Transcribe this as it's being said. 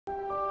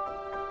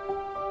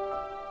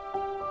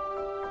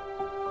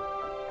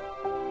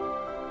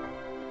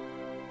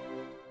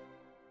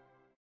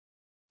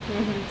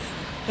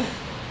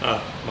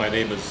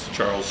name is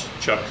Charles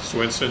Chuck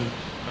Swenson,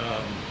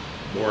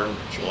 born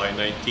July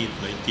 19th,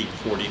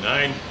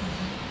 1949.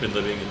 Been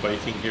living in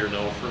Viking here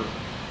now for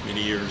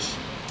many years.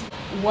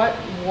 What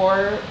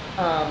war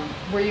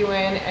were you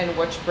in, and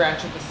which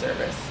branch of the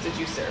service did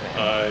you serve in?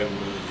 I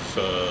was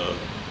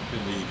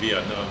in the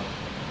Vietnam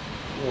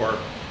War,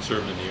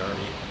 served in the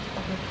Army.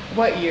 Okay.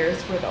 What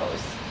years were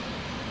those?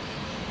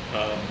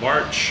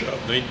 March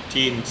of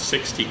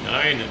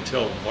 1969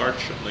 until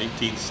March of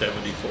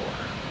 1974.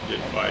 Did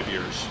 5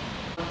 years.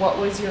 What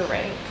was your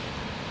rank?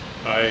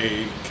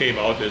 I came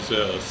out as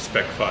a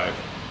Spec 5.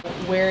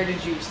 Where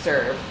did you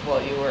serve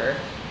while you were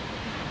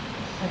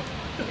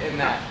in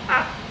that?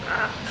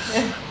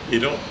 You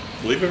know,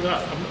 believe it or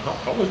not,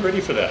 I was ready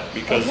for that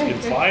because in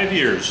 5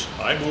 years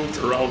I moved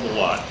around a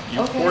lot.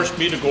 You forced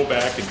me to go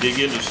back and dig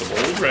into some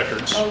old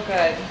records. Oh,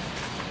 good.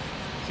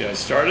 Okay, I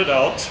started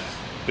out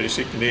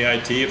basic in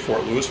AIT at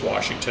Fort Lewis,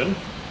 Washington,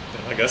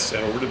 and I got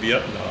sent over to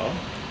Vietnam.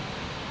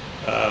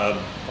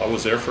 I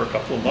was there for a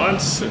couple of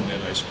months, and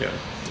then I spent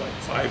like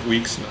 5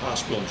 weeks in the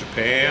hospital in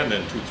Japan,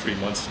 then 2-3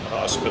 months in the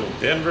hospital in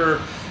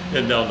Denver,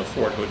 then down to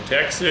Fort Hood,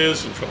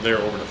 Texas, and from there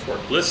over to Fort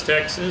Bliss,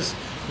 Texas.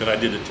 Then I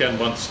did a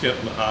 10-month stint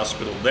in the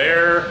hospital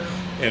there,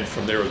 and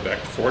from there I was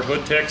back to Fort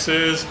Hood,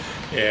 Texas,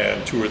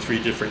 and 2 or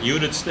 3 different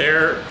units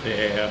there,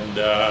 and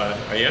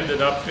I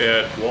ended up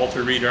at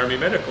Walter Reed Army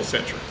Medical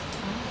Center.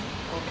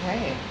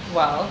 Okay,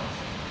 well,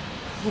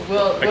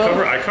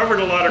 I covered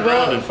a lot of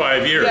ground in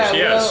 5 years, yeah,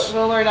 yes.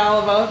 We'll learn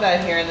all about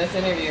that here in this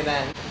interview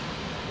then.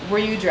 Were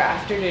you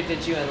drafted or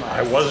did you enlist?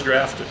 I was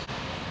drafted.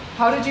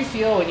 How did you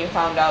feel when you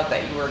found out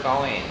that you were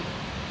going?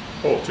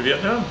 Oh, to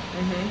Vietnam?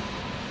 Mm-hmm.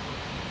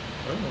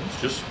 Well,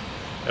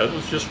 that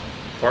was just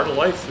part of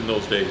life in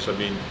those days. I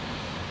mean,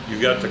 you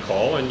got the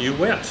call and you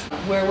went.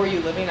 Where were you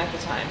living at the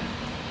time?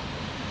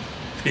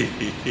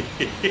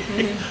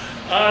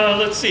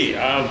 Let's see.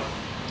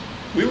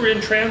 We were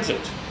in transit.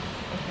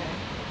 Okay.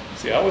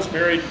 See, I was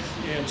married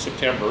in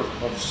September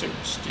of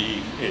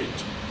 '68,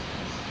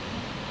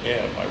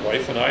 and my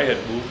wife and I had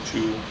moved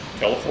to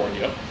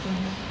California.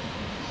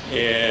 Mm-hmm.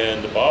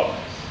 And about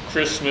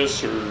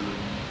Christmas, or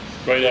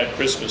right at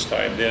Christmas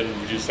time, then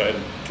we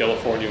decided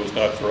California was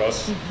not for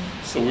us.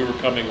 Mm-hmm. So we were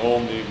coming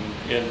home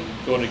and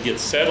going to get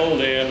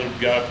settled,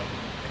 and got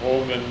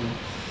home, and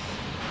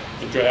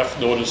the draft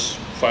notice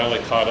finally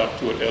caught up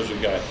to it as we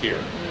got here.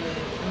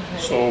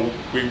 Okay. So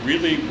we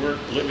really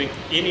weren't living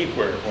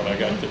anywhere when I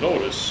got the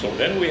notice. So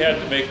then we had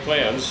to make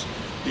plans,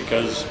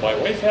 because my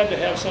wife had to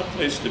have some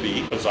place to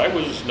be, because I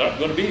was not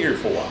going to be here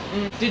for a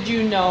while. Did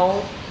you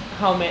know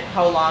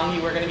how long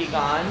you were going to be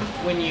gone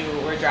when you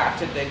were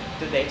drafted?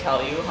 Did they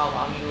tell you how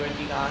long you would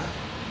be gone?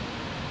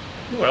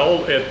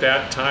 Well, at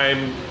that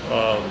time,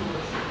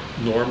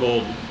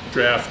 normal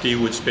draftee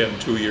would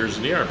spend 2 years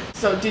in the Army.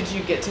 So did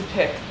you get to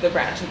pick the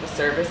branch of the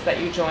service that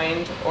you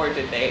joined, or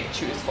did they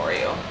choose for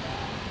you?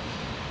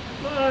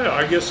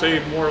 I guess they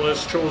more or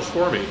less chose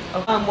for me.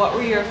 What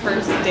were your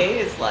first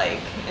days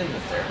like in the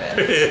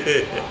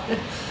service?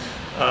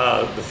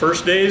 The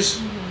first days,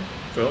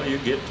 well, you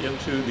get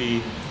into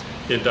the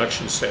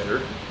induction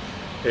center,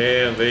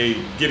 and they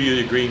give you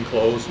the green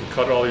clothes and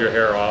cut all your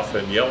hair off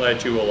and yell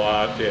at you a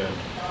lot, and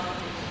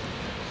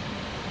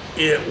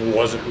it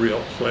wasn't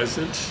real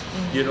pleasant.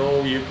 You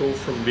know, you go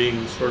from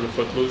being sort of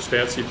footloose,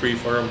 fancy free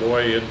farm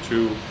boy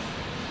into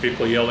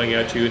people yelling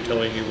at you and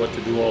telling you what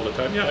to do all the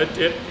time. Yeah,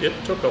 it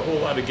took a whole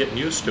lot of getting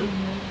used to.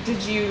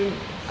 Did you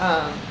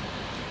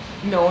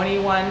know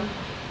anyone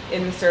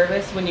in the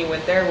service when you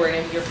went there? Were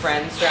any of your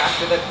friends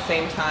drafted at the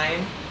same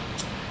time?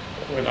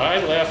 When I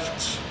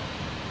left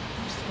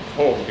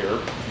home here,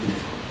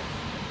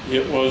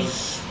 it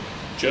was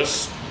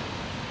just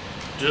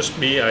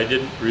me. I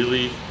didn't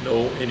really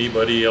know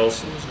anybody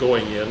else that was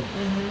going in.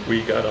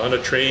 We got on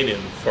a train in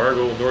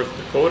Fargo, North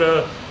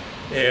Dakota,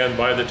 and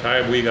by the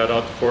time we got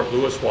out to Fort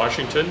Lewis,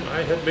 Washington,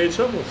 I had made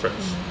several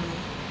friends.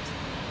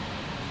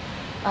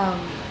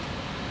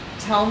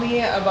 Tell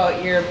me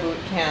about your boot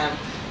camp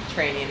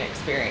training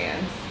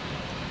experience.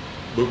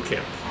 Boot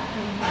camp.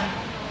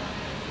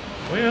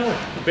 Well,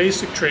 the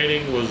basic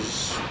training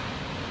was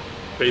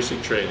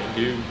basic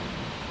training.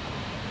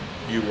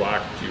 You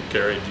walked, you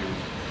carried, you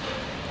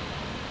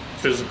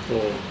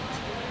physical,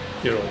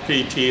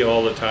 PT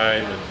all the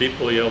time, and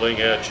people yelling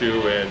at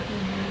you, and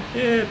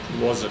it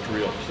wasn't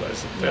real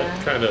pleasant.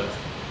 That kind of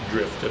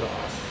drifted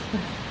off.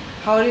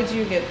 How did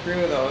you get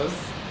through those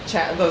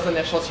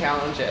initial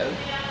challenges?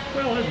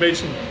 Well, I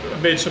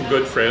made some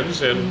good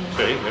friends, and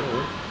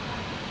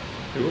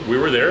we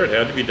were there. It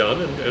had to be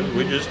done, and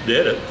we just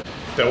did it.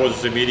 That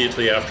was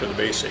immediately after the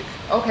basic.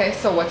 Okay,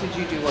 so what did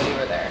you do while you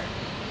were there?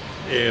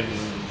 In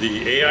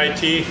the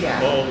AIT,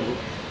 well,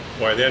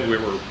 by then we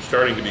were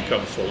starting to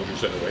become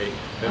soldiers in a way.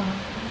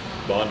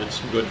 Bonded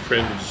some good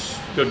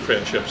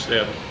friendships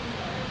then.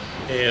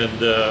 And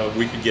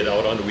we could get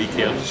out on the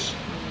weekends.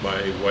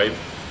 My wife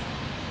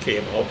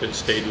came out and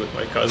stayed with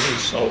my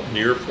cousins out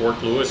near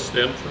Fort Lewis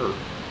then for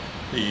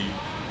the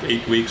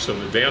 8 weeks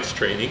of advanced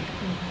training.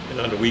 And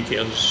on the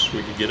weekends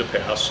we could get a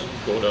pass and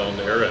go down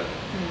there and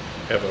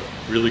have a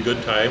really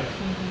good time.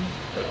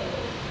 But,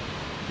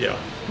 Yeah.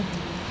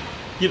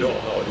 You know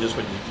how it is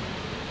when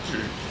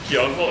you're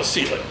young. Well, let's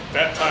see, like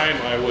that time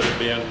I would have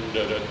been,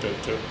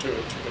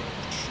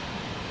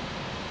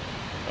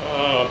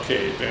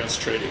 okay,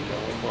 advanced training,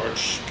 no,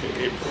 March,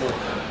 okay, April,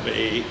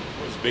 May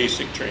was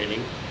basic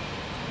training.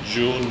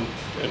 June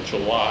and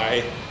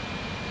July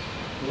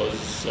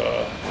was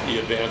the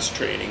advanced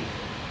training.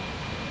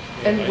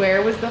 And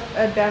where was the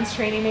advanced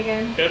training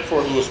again? At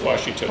Fort Lewis,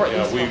 Washington. Fort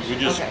Yeah, Lewis, we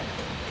just okay.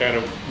 kind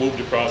of moved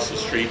across the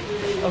street.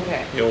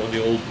 Okay. You know, in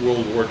the old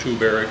World War II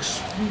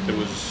barracks. There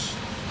was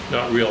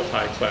not real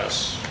high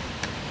class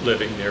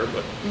living there,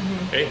 but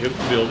hey, it was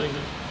a building.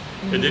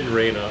 It didn't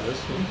rain on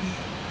us.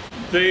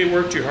 They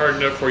worked you hard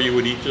enough where you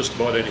would eat just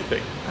about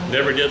anything.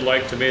 Never did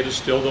like tomatoes,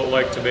 still don't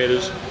like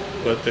tomatoes,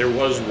 but there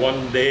was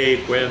one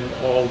day when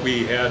all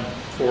we had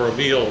for a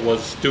meal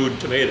was stewed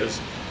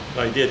tomatoes.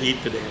 I did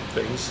eat the damn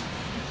things.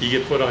 You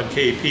get put on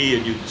KP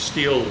and you'd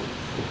steal,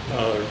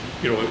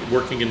 you know,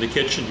 working in the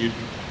kitchen, you'd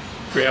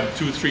grab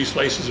 2-3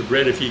 slices of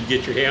bread if you could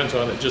get your hands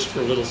on it just for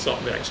a little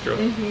something extra.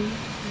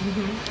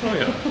 Oh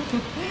yeah.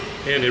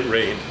 And it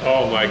rained.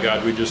 Oh my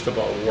God, we just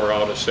about wore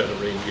out a set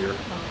of rain gear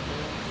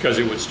because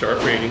it would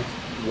start raining.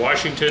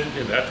 Washington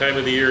in that time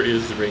of the year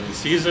is the rainy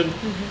season.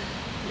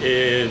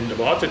 And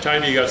about the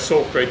time you got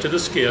soaked right to the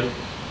skin,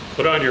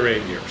 put on your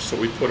rain gear. So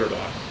we put it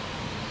on.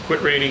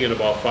 Quit raining in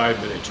about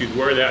 5 minutes. You'd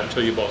wear that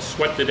until you about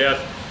sweat to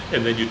death,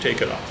 and then you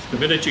take it off. The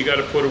minute you got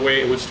to put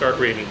away, it would start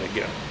raining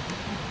again.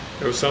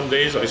 There were some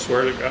days, I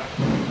swear to God,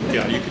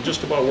 yeah, you could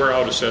just about wear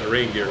out a set of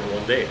rain gear in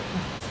one day.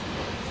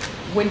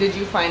 When did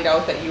you find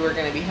out that you were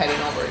going to be heading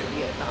over to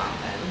Vietnam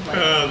then? Like,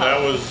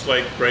 That was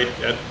like right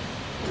at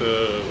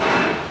the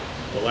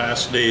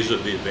last days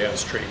of the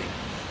advanced training.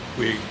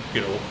 We,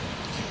 you know,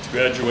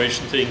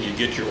 graduation thing, you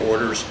get your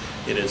orders,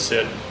 and it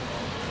said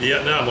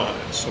Vietnam on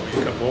it. So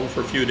you come home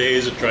for a few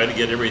days and try to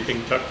get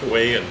everything tucked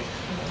away and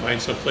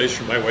find some place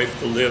for my wife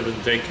to live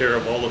and take care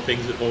of all the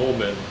things at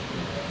home, and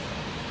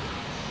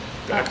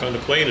back on the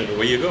plane and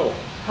away you go.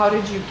 How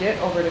did you get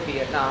over to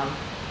Vietnam?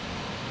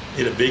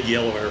 In a big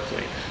yellow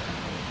airplane.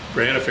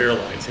 Braniff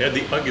Airlines had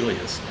the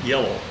ugliest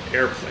yellow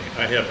airplane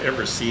I have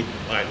ever seen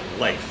in my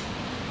life.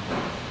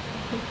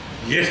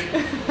 Yeah.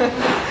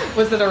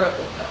 Was it a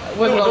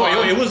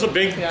It was a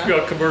big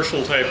Yeah.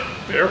 Commercial type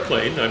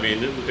airplane. I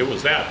mean, it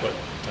was that, but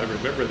I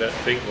remember that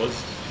thing was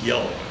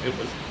yellow.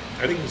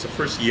 I think it was the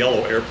first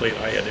yellow airplane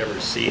I had ever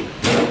seen.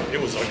 It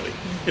was ugly.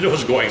 And it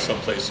was going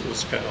someplace. It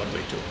was kind of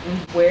ugly too.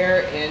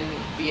 Where in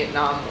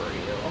Vietnam were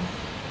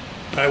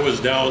you? I was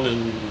down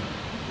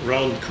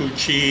around Cu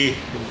Chi,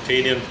 in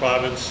Tay Ninh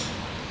province.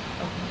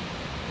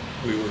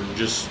 We were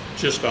just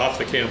off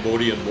the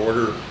Cambodian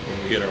border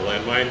when we hit our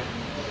landmine.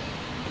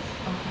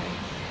 Okay.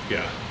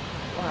 Yeah.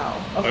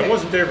 Wow. Okay. I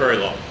wasn't there very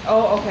long.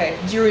 Oh, okay.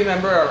 Do you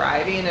remember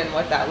arriving and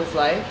what that was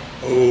like?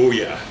 Oh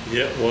yeah,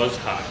 it was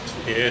hot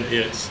and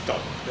it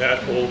stunk.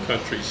 That whole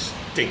country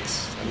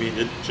stinks. I mean,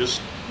 it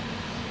just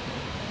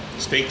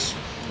stinks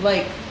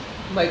Like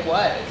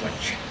what?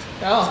 like shit.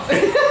 Oh.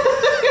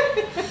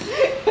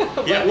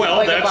 Yeah, well,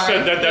 like that's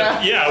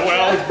yeah,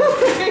 well,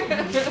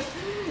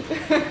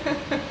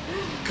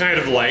 kind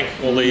of like,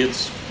 only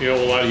it's, you know,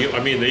 a lot of, I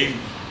mean, they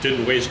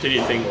didn't waste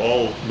anything.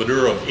 All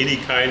manure of any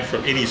kind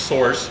from any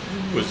source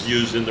was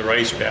used in the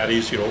rice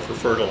paddies, you know, for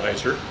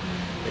fertilizer.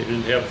 They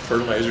didn't have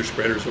fertilizer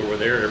spreaders over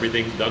there.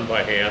 Everything's done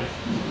by hand.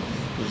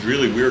 It was a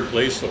really weird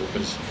place though,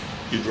 because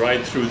you'd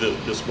ride through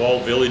the small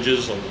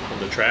villages on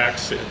the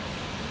tracks, and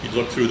you'd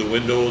look through the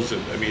windows,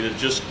 and I mean, it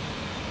just,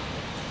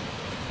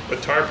 a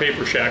tar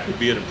paper shack would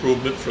be an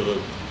improvement for the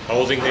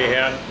housing they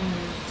had.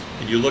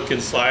 And you look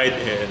inside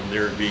and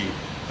there'd be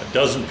a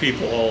dozen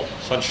people all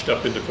hunched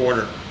up in the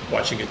corner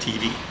watching a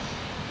TV.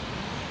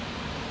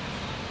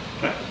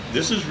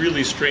 This is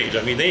really strange.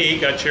 I mean, they ain't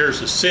got chairs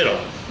to sit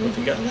on, but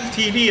they got a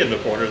TV in the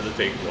corner that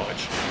they can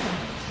watch.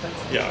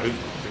 Yeah,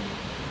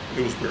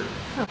 it was weird.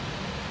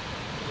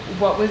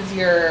 What was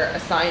your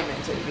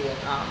assignment in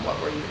Vietnam? What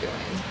were you doing?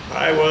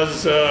 I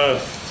was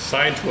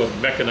assigned to a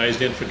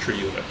mechanized infantry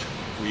unit.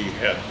 We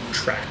had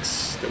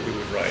tracks that we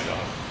would ride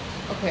on.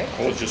 Okay.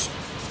 I was just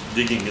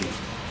digging and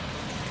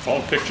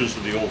found pictures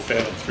of the old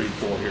Phantom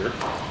 3-4 here.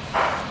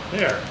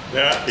 There,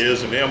 that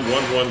is an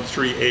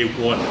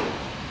M113A1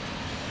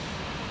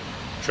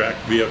 track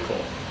vehicle.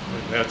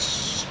 And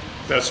that's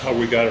how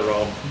we got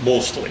around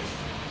mostly.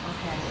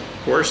 Okay.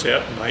 Of course,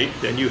 at night,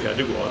 then you had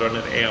to go out on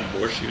an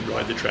ambush. You'd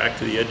ride the track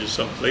to the edge of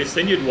some place.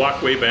 Then you'd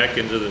walk way back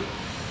into the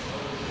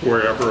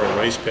wherever, a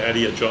rice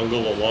paddy, a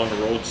jungle, along the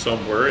road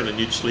somewhere, and then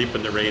you'd sleep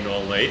in the rain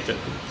all night,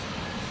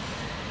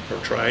 or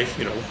try,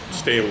 you know,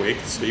 stay awake,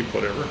 sleep,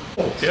 whatever.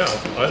 Oh yeah,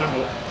 I don't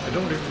know. I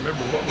don't even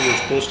remember what we were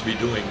supposed to be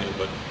doing,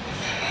 but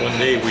one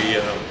day we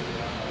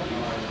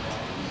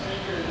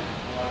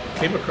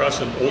came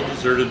across an old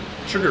deserted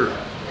sugar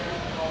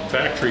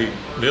factory,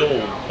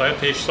 mill,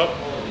 plantation, something.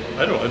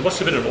 I don't know. It must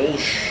have been an old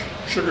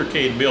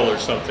sugarcane mill or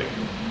something.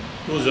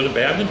 It was an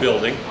abandoned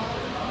building,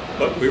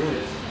 but we were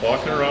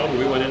walking around.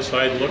 We went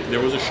inside and looked. There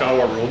was a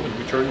shower room, and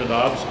we turned the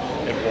knobs,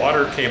 and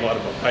water came out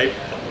of a pipe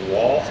on the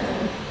wall.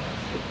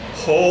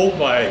 Hold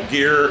my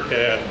gear,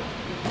 and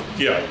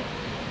yeah,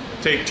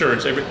 take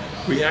turns.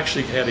 We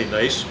actually had a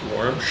nice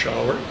warm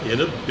shower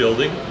in a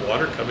building,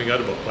 water coming out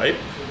of a pipe,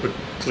 with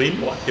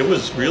clean water. It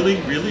was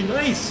really, really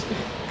nice.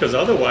 Because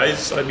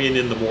otherwise, I mean,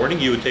 in the morning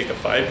you would take a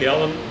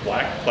 5-gallon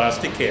black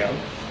plastic can,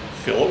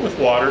 fill it with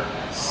water,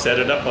 set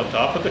it up on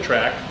top of the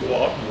track, go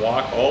out and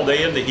walk all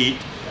day in the heat,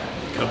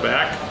 come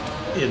back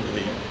in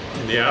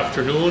the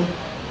afternoon,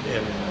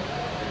 and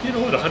you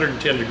know, at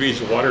 110 degrees,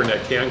 the water in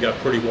that can got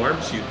pretty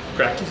warm, so you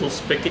cracked a little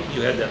spigot,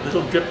 you had that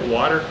little drip of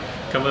water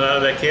coming out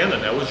of that can,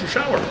 and that was your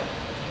shower.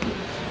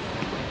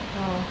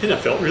 Oh. And it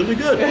felt really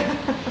good. It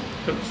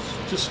was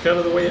just kind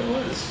of the way it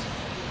was.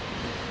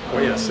 Oh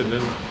yes, and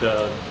then,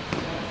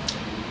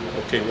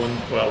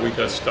 we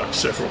got stuck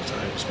several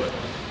times, but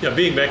yeah,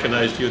 being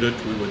mechanized unit,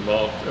 we would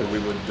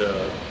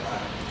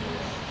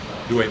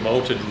do a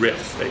mounted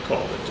riff, they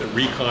called it, a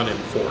recon in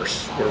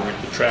force,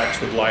 where the tracks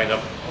would line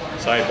up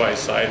side by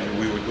side, and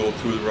we would go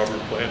through the rubber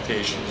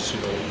plantations,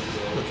 you know,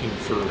 looking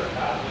for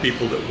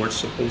people that weren't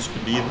supposed to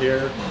be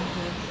there.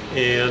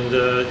 And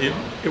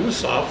it was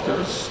soft. It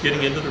was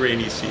getting into the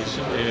rainy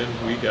season,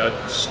 and we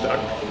got stuck.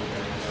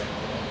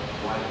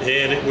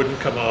 And it wouldn't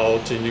come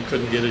out, and you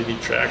couldn't get any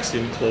tracks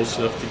in close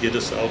enough to get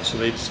us out, so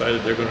they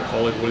decided they're going to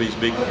call in one of these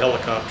big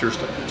helicopters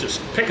to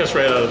just pick us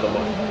right out of the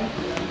mud.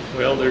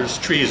 Well, there's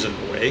trees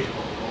in the way,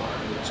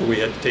 so we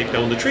had to take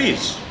down the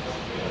trees.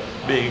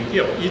 Being,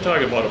 you know, you're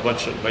talking about a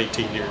bunch of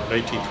 19,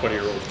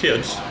 20-year-old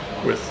kids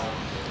with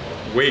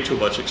way too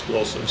much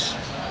explosives.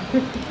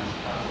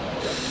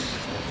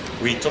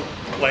 We took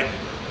like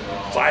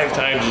 5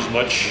 times as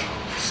much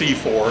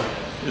C4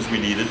 as we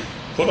needed,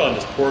 put on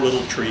this poor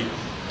little tree,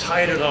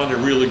 tied it on there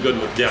really good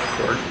with depth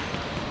cord,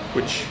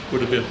 which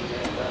would have been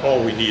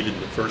all we needed in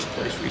the first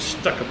place. We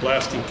stuck a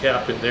blasting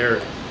cap in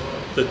there,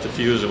 lit the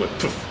fuse, and went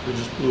poof, it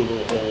just blew a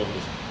little hole in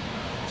it.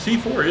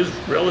 C4 is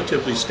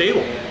relatively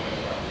stable.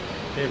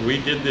 And we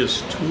did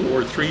this 2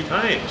 or 3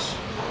 times.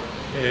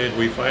 And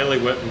we finally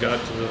went and got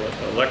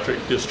the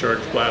electric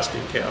discharge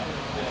blasting cap,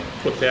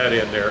 put that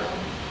in there,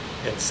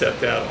 and set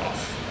that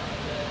off.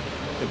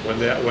 And when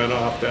that went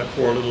off, that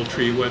poor little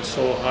tree went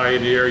so high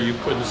in the air you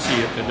couldn't see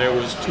it. And there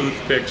was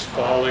toothpicks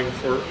falling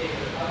for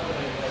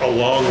a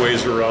long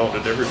ways around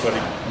it.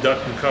 Everybody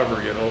duck and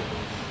cover, you know.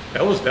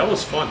 That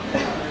was fun.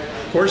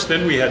 Of course,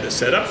 then we had to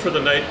set up for the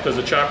night because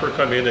the chopper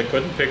come in, they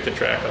couldn't pick the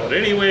track out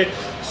anyway.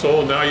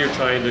 So now you're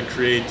trying to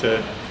create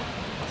a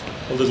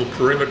little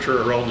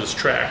perimeter around this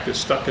track that's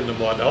stuck in the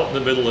mud out in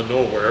the middle of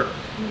nowhere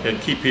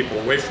and keep people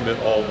away from it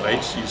all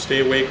night. So you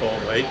stay awake all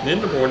night. And in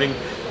the morning,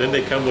 then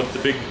they come with the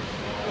big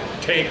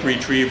tank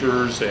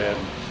retrievers and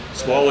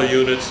smaller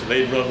units, and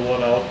they'd run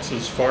one out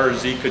as far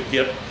as he could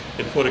get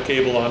and put a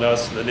cable on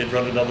us, and then they'd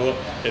run another one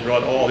and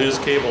run all his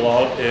cable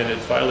out, and it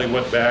finally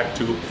went back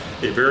to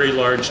a very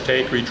large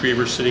tank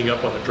retriever sitting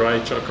up on a dry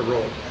chunk of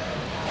road.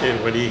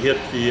 And when he hit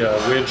the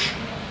winch,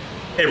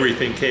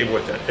 everything came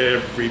with it.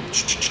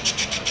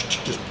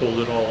 Just pulled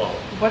it all out.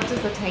 What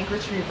does the tank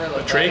retriever look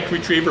like? A tank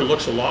retriever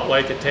looks a lot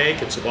like a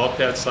tank. It's about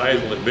that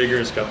size, a little bigger.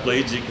 It's got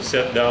blades you can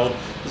set down.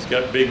 It's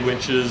got big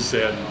winches,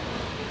 and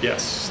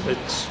yes,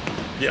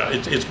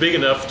 it's big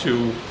enough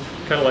to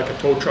kind of like a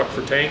tow truck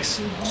for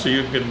tanks. So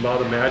you can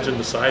about imagine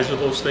the size of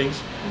those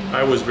things.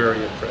 I was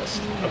very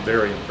impressed. I'm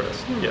very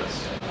impressed.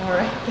 Yes. All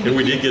right. And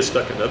we did get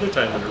stuck another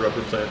time in a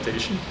rubber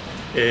plantation,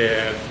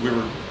 and we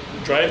were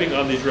driving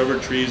on these rubber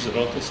trees that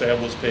Uncle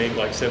Sam was paying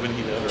like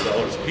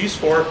 $1,700 a piece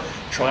for,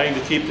 trying to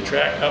keep the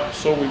track up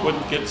so we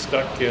wouldn't get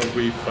stuck, and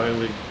we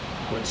finally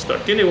went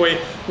stuck anyway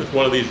with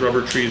one of these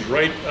rubber trees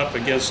right up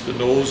against the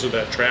nose of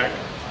that track.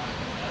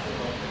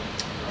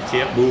 You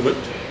can't move it.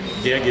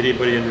 You can't get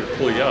anybody in there to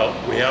pull you out.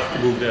 We have to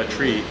move that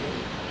tree.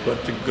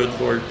 But the good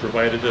Lord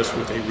provided us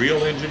with a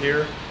real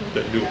engineer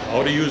that knew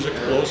how to use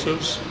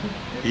explosives.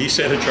 He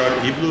sent a charter.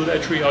 He blew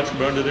that tree out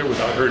from under there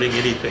without hurting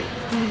anything.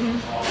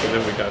 So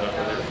then we got out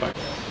of there fine.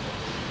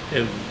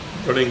 And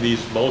running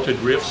these mounted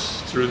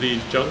riffs through the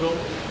jungle,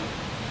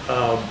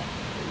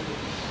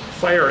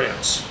 fire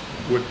ants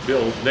would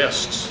build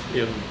nests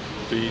in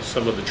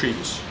some of the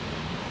trees.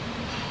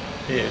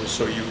 And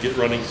so you get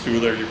running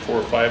through there, you're 4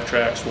 or 5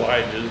 tracks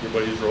wide, and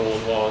everybody's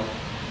rolling along.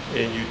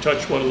 And you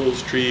touch one of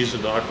those trees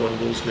and knock one of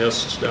those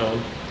nests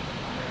down.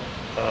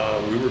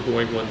 We were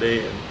going one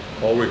day, and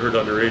all we heard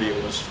on the radio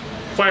was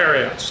fire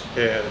ants,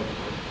 and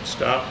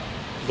stop,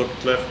 look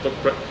left, look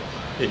right,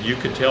 and you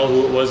could tell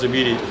who it was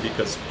immediately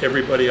because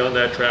everybody on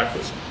that track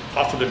was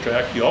off of the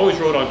track. You always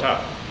rode on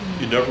top.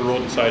 You never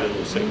rode inside of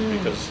those things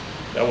because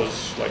that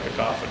was like a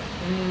coffin.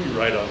 You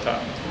ride on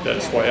top.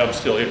 That's why I'm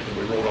still here, because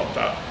we rode on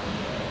top.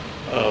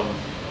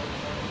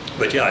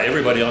 But yeah,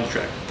 everybody on the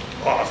track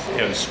off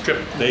and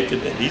stripped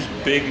naked, and these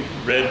big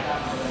red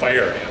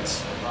fire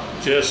ants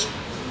just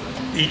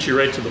eat you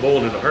right to the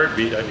bone in a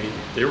heartbeat. I mean,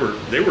 they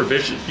were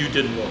vicious. You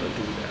didn't want to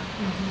do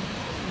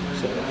that.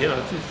 So yeah,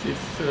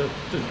 if the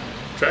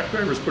track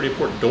driver is pretty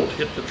important. Don't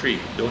hit the tree.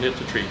 Don't hit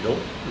the tree.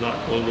 Don't knock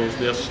one of those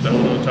nests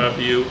down on top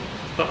of you.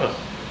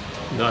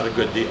 Not a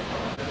good deal.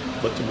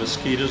 But the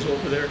mosquitoes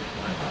over there,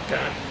 my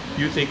God,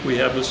 you think we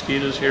have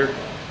mosquitoes here?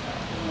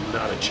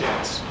 Not a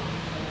chance.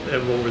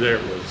 Them over there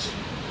was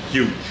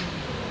huge.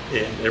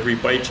 and every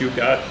bite you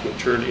got would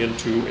turn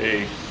into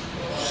a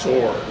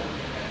sore.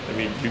 I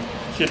mean, you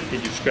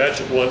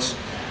scratch it once,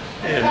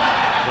 and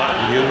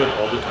not humid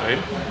all the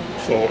time.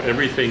 So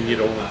everything, you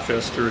know, would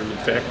fester and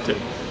infect.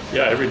 And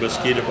yeah, every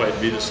mosquito might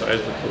be the size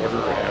of a quarter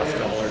or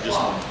 $1/2. Just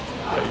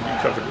you'd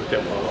be covered with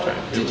them all the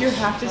time. Did you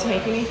have to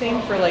take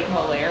anything for like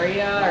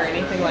malaria or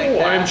anything like that?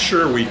 that? I'm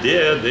sure we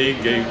did. They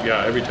gave,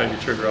 yeah, every time you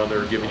turned around, they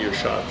were giving you a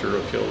shot or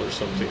a pill or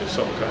something of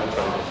some kind,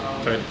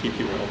 trying to keep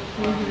you well.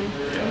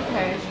 Yeah.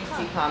 Okay. Did you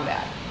see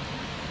combat?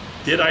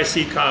 Did I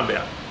see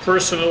combat?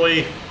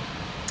 Personally,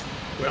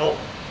 well,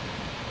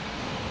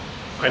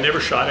 I never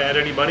shot at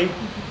anybody.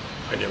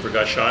 I never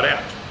got shot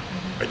at.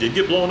 I did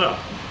get blown up.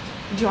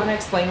 Do you want to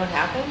explain what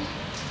happened?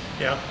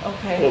 Yeah.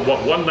 Okay.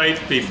 Well, one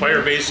night, the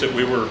fire base that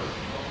we were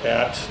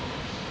at,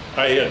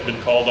 I had been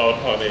called out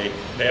on an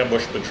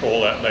ambush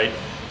patrol that night,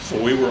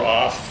 so we were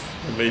off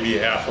maybe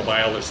a half a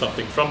mile or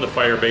something from the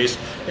fire base,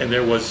 and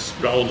there was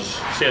rounds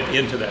sent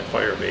into that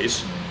fire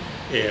base,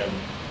 and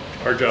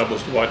our job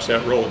was to watch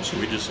that road, so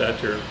we just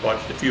sat there and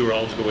watched a few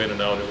rounds go in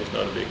and out. It was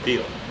not a big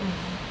deal.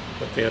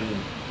 But then,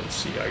 let's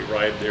see, I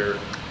arrived there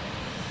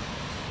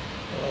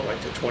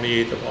like the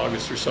 28th of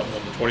August or something.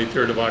 On the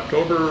 23rd of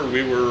October,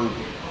 we were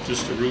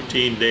just a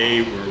routine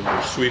day. We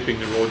were sweeping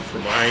the road for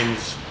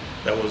mines.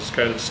 That was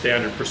kind of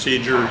standard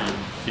procedure.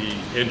 The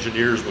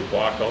engineers would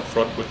walk out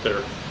front with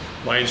their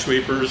mine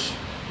sweepers,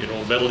 you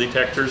know, metal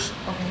detectors,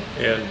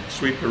 and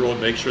sweep the road,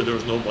 make sure there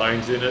was no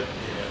mines in it.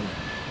 And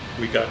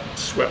we got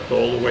swept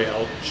all the way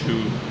out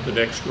to the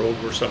next road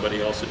where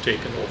somebody else had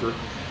taken over.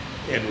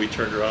 And we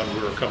turned around,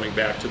 we were coming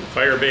back to the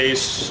fire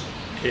base,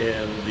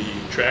 and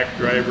the track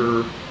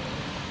driver,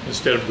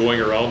 instead of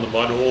going around the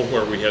mud hole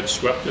where we had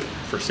swept it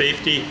for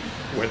safety,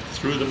 went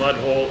through the mud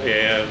hole,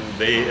 and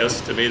they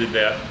estimated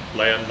that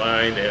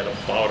landmine at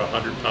about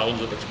 100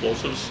 pounds of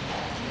explosives.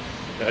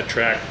 That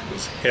track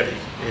was heavy,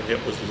 and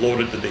it was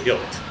loaded to the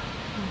hilt.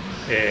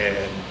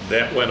 And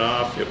that went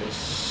off. It was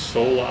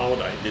so loud,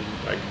 I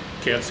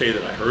can't say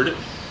that I heard it.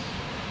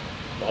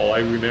 All I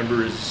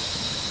remember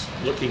is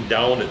looking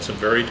down at some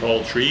very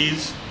tall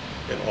trees,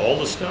 and all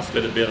the stuff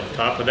that had been on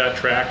top of that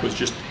track was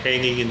just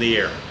hanging in the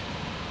air.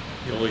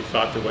 The only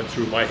thought that went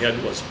through my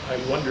head was, I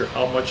wonder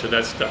how much of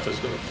that stuff is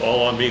going to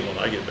fall on me when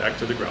I get back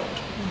to the ground.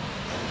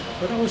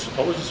 But I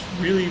was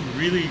really,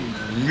 really,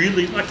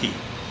 really lucky.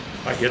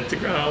 I hit the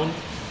ground,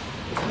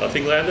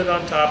 nothing landed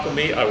on top of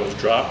me. I was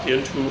dropped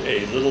into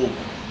a little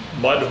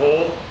mud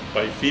hole.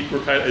 My feet were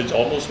it's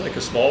almost like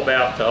a small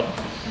bathtub.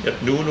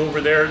 At noon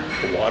over there,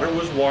 the water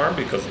was warm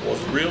because it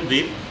wasn't real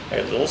deep. I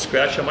had a little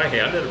scratch on my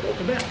hand and a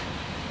broken back.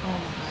 Oh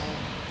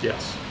my.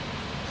 Yes.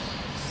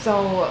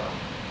 So,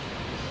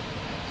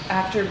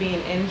 after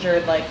being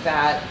injured like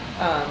that,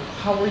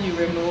 how were you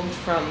removed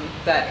from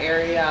that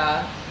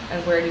area,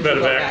 and where did you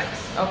go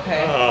next?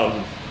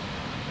 Okay.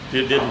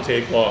 It didn't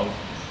take long.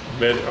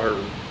 We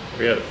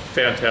had a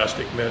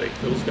fantastic medic.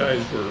 Those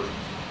guys were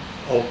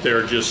out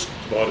there just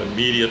about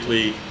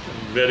immediately.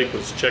 The medic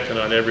was checking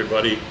on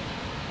everybody.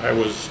 I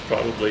was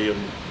probably in,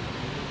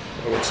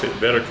 I would say,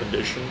 better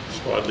condition.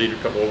 Squad leader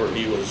come over, and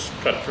he was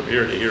cut from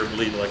ear to ear,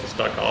 bleeding like a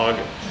stuck hog,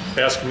 and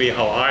asking me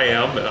how I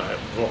am, and I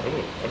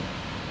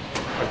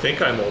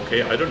think I'm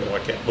okay. I don't know, I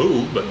can't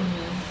move, but,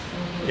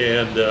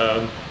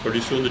 and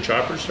pretty soon the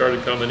choppers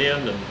started coming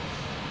in, and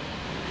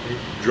he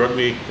drugged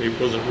me. There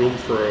wasn't room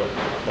for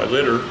my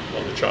litter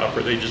on the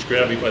chopper. They just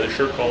grabbed me by the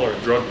shirt collar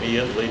and drugged me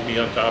in, laid me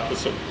on top of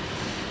some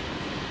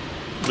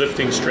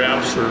lifting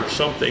straps or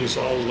something,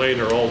 so I was laying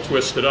there all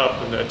twisted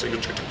up, and that's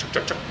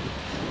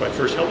my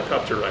first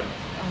helicopter ride.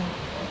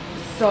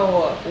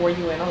 So, were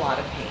you in a lot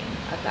of pain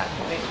at that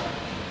point?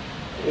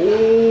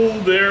 Oh,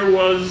 there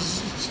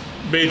was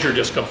major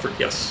discomfort,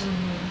 yes.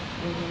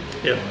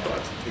 Yeah,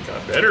 but it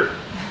got better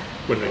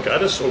when they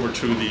got us over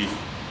to the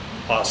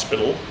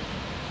hospital,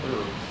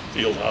 or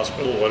field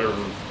hospital, whatever,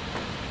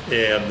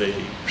 and they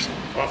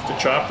off the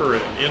chopper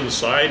and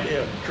inside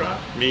and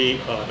dropped me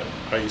on an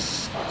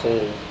ice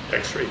cold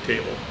x-ray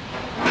table.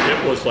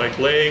 It was like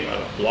laying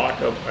on a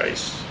block of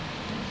ice.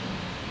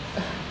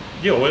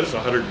 You know, it's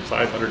 105,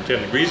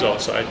 110 degrees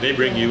outside, and they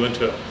bring you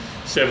into a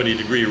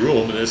 70-degree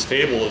room, and this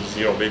table is,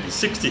 you know, maybe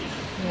 60.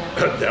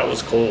 Yeah. That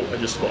was cold. I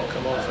just about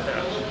come off of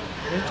that.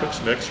 They took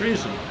some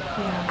x-rays.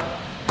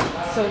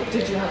 Yeah. So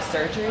did you have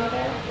surgery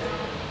there?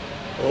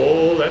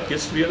 Oh, that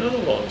gets to be another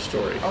long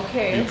story.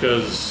 Okay.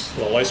 Because,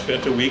 well, I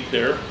spent a week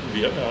there in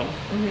Vietnam,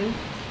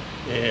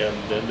 and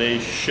then they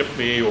shipped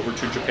me over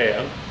to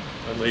Japan.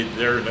 I laid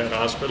there in that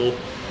hospital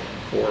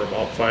for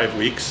about 5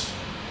 weeks.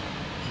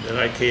 Then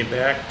I came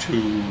back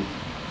to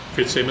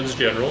Fitzsimmons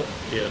General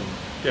in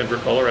Denver,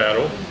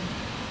 Colorado,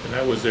 and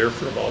I was there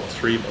for about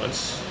 3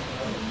 months.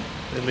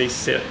 Then they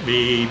sent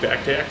me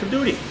back to active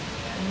duty.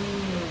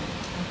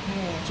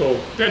 Okay.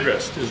 So bed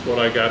rest is what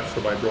I got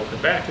for my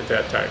broken back at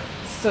that time.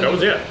 So that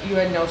was it. You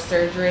had no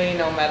surgery,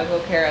 no medical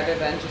care other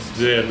than just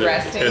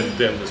resting? And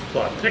then this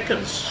Plot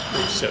Pickens,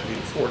 they sent me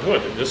to Fort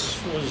Hood, and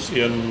this was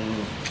in,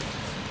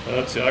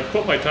 let's see, I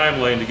put my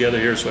timeline together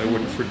here so I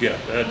wouldn't forget.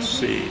 Let's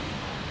see.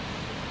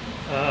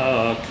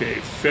 Okay,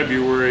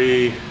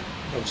 February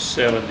of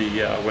 70,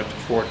 yeah, I went to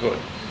Fort Hood.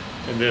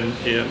 And then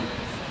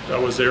I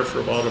was there for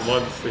about a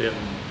month, and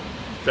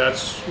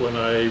that's when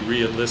I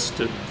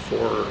re-enlisted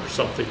for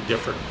something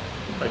different.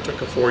 I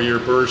took a 4-year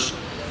burst.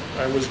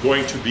 I was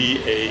going to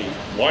be a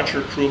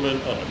launcher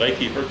crewman on a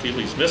Nike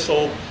Hercules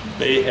missile.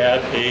 They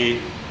had a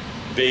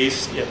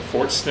base at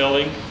Fort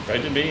Snelling,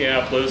 right in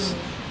Minneapolis,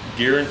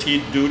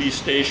 guaranteed duty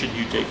station.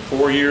 You take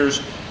 4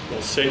 years,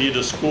 they'll send you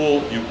to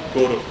school, you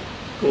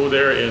go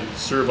there and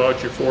serve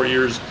out your 4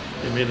 years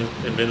in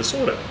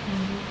Minnesota.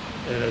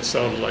 And it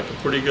sounded like a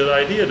pretty good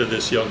idea to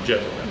this young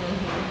gentleman.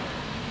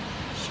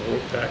 So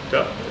packed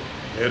up and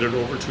headed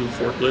over to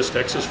Fort Bliss,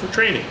 Texas for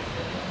training.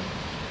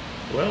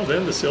 Well,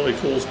 then the silly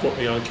fools put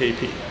me on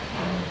KP.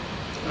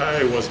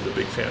 I wasn't a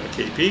big fan of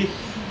KP,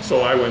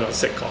 so I went on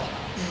sick call.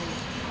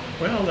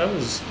 Well, that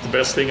was the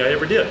best thing I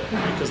ever did,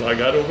 because I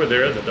got over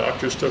there, the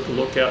doctors took a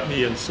look at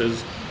me and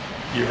says,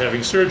 "You're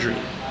having surgery."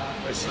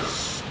 I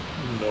says,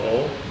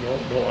 no,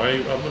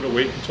 I'm going to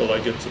wait until I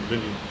get to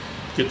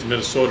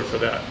Minnesota for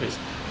that. They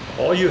said,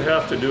 "All you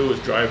have to do is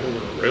drive over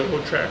a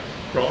railroad track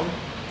wrong,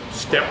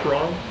 step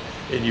wrong,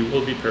 and you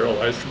will be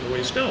paralyzed from the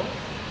waist down."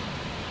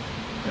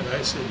 And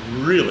I said,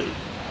 "Really?"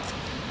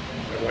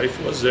 My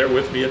wife was there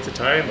with me at the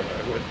time, and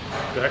I went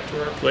back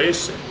to our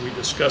place, and we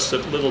discussed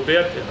it a little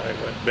bit, and I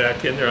went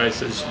back in there. I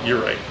says, "You're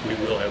right, we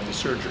will have the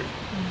surgery."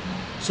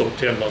 So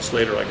 10 months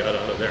later, I got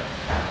out of there.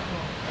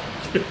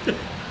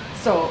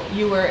 So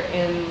you were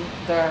in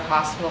the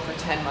hospital for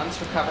 10 months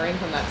recovering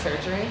from that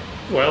surgery?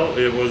 Well,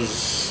 it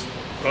was,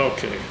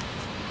 okay.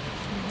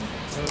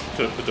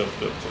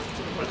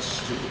 Let's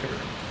see here.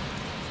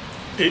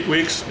 8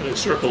 weeks in a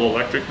circle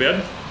electric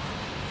bed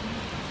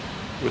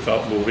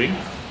without moving.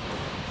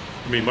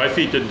 I mean, my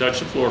feet didn't touch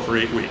the floor for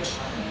 8 weeks.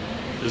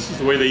 This is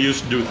the way they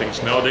used to do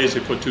things. Nowadays, they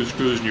put 2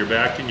 screws in your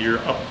back and you're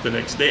up the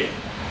next day.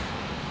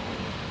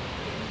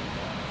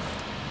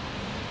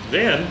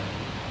 Then,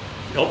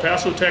 El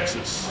Paso,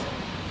 Texas,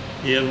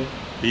 in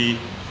the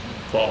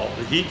fall,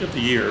 the heat of the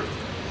year,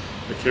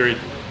 I carried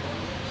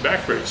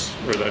back brace,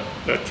 or that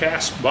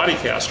body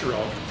cast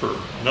around for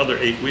another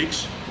 8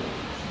 weeks.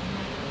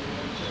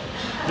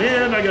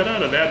 Then I got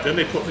out of that. Then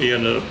they put me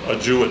in a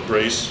Jewett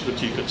brace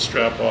that you could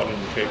strap on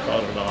and take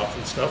on and off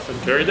and stuff, and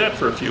carried that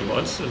for a few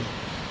months. And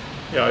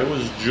yeah, it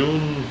was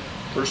June,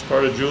 first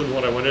part of June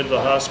when I went into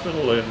the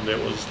hospital, and it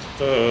was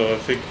I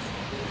think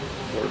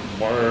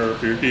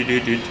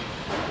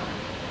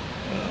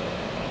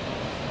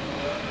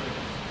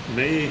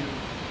May.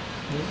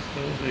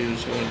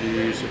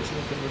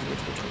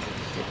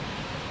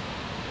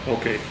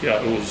 Okay,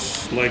 yeah, it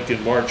was like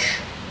in March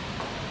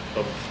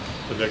of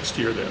the next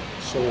year then.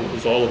 So it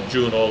was all of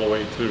June all the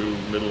way to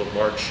middle of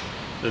March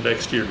the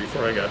next year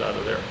before I got out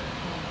of there.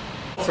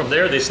 From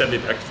there, they sent me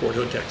back to Fort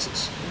Hood,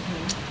 Texas.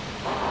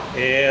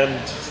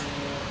 And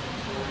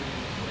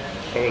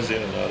I was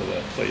in and out of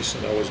that place,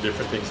 and I was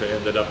different things. I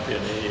ended up in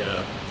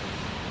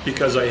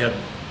because I had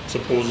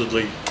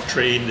supposedly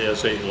trained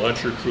as a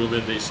launcher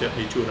crewman, they sent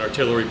me to an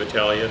artillery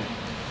battalion,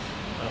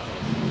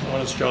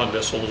 Honest John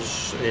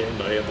missiles,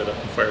 and I ended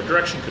up in fire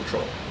direction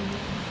control.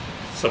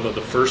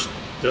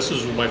 This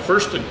is my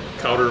first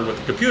encounter with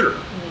a computer.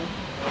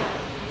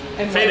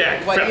 And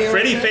FADAC,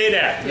 Freddie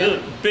FADAC,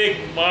 Yep.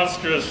 big,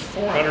 monstrous,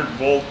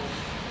 400-volt,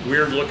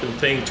 weird-looking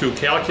thing to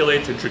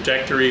calculate the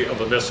trajectory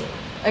of a missile.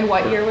 And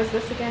what year was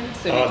this again?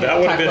 So That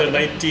would have been in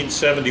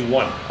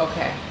 1971.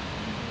 Okay.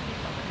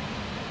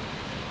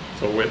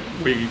 So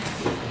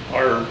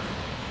our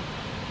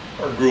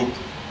group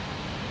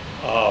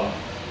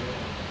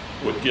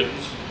would get,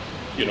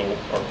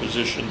 our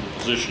position, the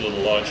position of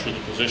the launcher, the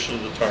position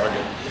of the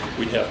target.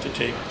 We'd have to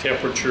take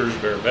temperatures,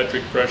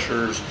 barometric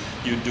pressures.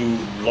 You do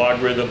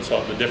logarithms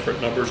on the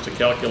different numbers to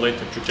calculate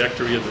the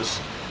trajectory of this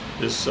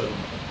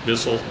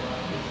missile.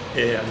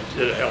 And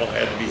it all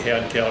had to be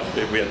hand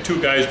calculated. We had 2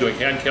 guys doing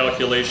hand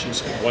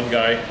calculations and 1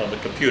 guy on the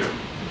computer.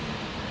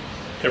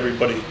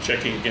 Everybody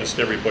checking against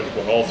everybody.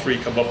 When all 3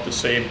 come up the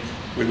same,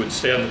 we would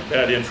send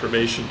that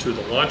information to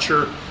the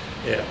launcher,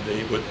 and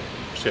they would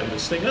send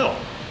this thing out.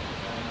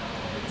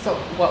 So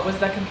what was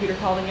that computer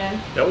called again?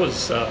 That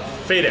was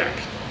FADAC.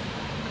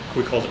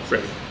 We called it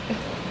Freddie.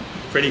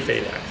 Freddie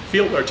FADAC.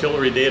 Field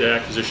Artillery Data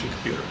Acquisition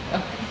Computer.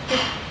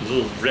 Those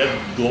little red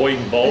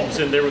glowing bulbs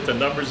in there with the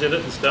numbers in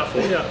it and stuff. Oh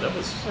yeah, that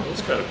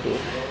was kind of cool.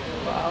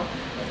 Wow.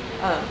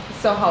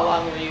 So how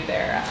long were you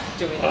there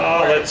doing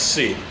that work? Let's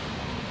see.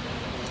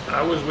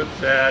 I was with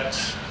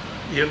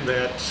in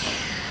that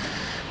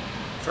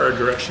fire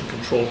direction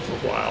control for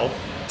a while.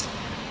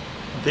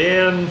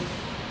 Then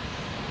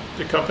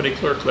the company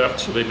clerk left,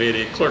 so they made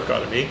a clerk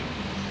out of me.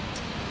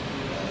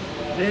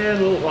 Then a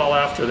little while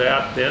after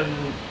that,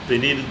 then they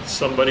needed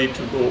somebody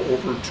to go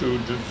over to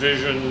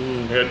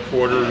division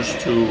headquarters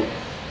to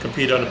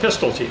compete on a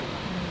pistol team.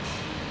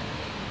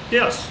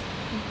 Yes.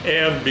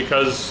 And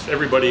because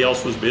everybody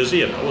else was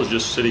busy and I was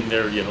just sitting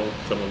there,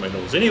 thumbing my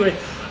nose anyway,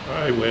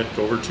 I went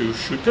over to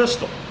shoot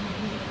pistol.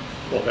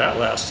 Well, that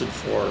lasted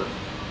for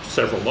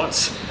several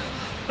months.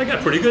 I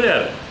got pretty good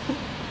at it.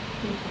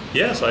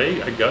 Yes,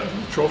 I got a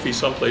trophy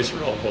someplace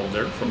around home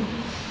there from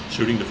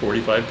shooting the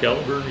 45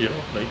 caliber,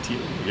 19,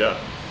 yeah.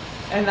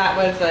 And that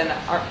was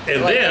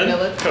And like then,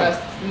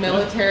 a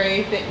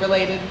military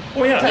related.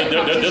 Oh yeah, type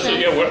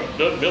competition? what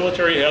the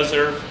military has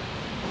their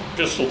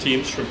pistol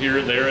teams from here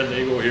and there, and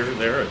they go here and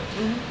there.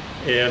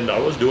 And I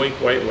was doing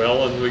quite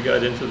well, and we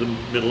got into the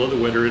middle of the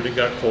winter, and it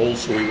got cold,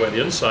 so we went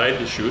inside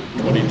to shoot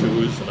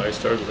 22s, and I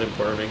started limp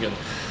arming, and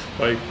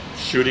my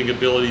shooting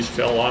abilities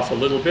fell off a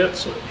little bit.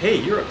 So, hey,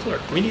 you're a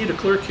clerk. We need a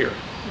clerk here.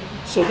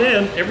 So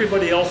then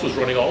everybody else was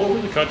running all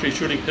over the country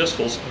shooting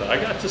pistols, and I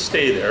got to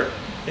stay there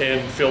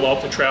and fill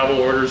out the travel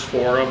orders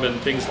for them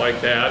and things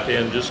like that,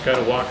 and just kind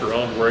of walk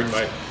around wearing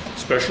my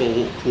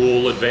special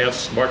cool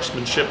advanced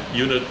marksmanship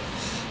unit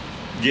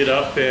get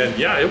up, and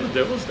yeah,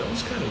 that was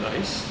kind of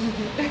nice.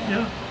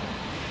 Yeah.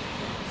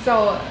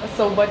 So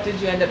what did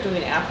you end up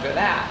doing after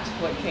that?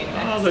 What came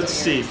next? Let's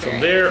see. From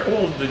there,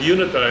 the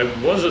unit that I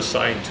was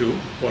assigned to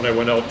when I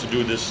went out to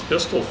do this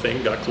pistol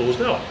thing got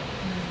closed out.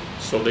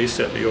 So they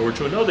sent me over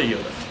to another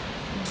unit.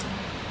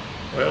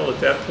 Well, at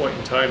that point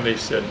in time, they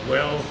said,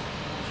 well,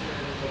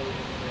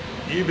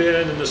 you've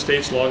been in the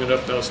States long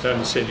enough, now it's time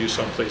to send you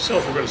someplace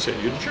else. We're going to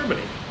send you to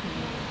Germany.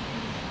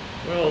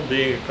 Well,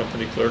 being a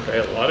company clerk, I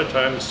had a lot of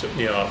time to sit in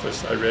the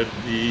office. I read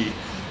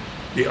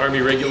the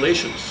Army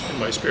regulations in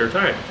my spare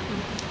time.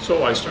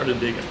 So I started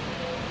digging.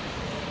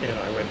 And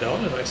I went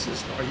down and I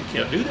says, no, you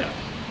can't do that.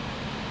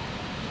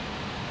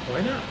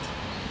 Why not?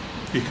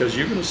 Because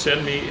you're going to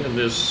send me in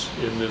this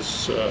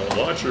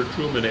launcher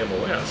crewman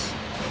MOS,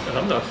 and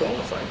I'm not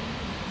qualified.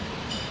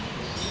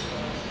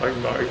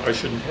 I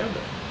shouldn't have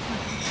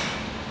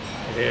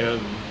that.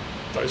 And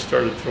I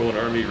started throwing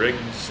Army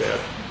regs at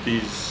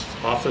these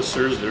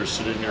officers. They're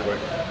sitting there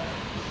like,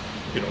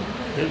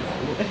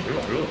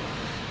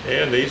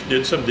 and they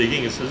did some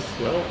digging and says,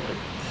 well,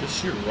 I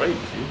guess you're right.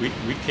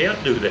 We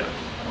can't do that.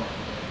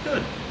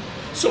 Good.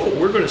 So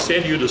we're going to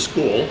send you to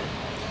school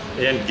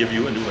and give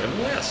you a new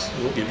MOS.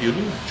 We'll give you a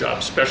new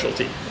job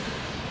specialty.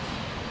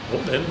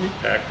 Well, then we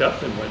packed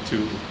up and went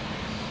to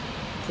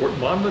Fort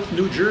Monmouth,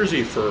 New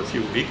Jersey for a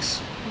few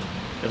weeks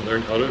and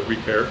learned how to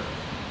repair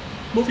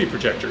movie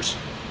projectors.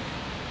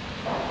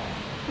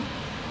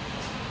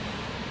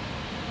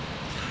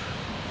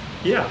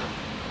 Yeah,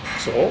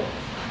 so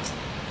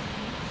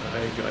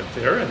I got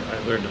there and I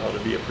learned how to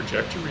be a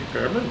projector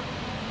repairman.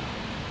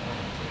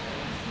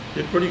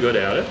 Did pretty good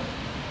at it.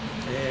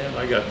 And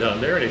I got down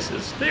there and he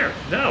says, there,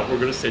 now we're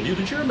going to send you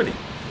to Germany.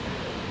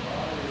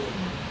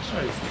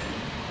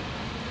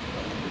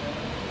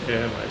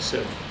 And I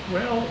said,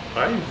 well,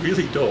 I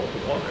really don't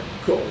want to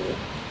go.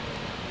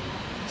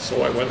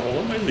 So I went home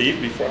on my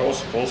leave before I was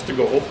supposed to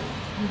go.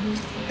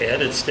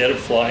 And instead of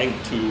flying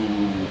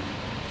to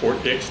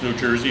Fort Dix, New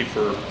Jersey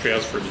for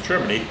transfer to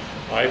Germany,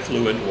 I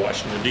flew into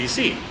Washington,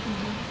 D.C.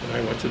 And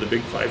I went to the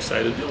big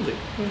 5-sided building.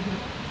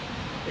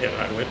 And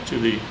I went to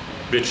the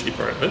bitch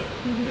department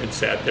and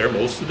sat there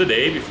most of the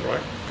day before I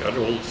got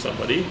hold of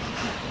somebody.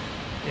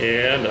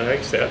 And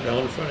I sat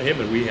down in front of him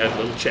and we had a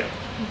little chat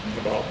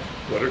about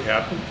what had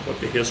happened, what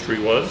the history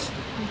was,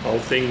 how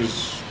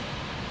things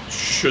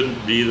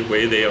shouldn't be the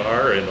way they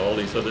are, and all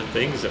these other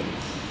things. And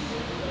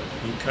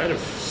he kind of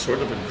sort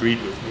of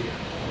agreed with me.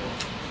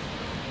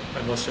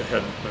 I must have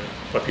had my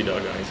puppy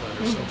dog eyes on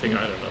or something.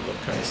 I don't know,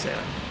 looked kind of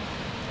sad.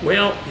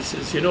 Well, he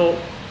says, you're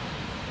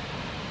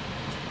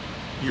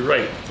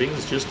right,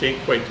 things just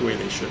ain't quite the way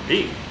they should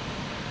be.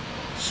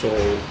 So,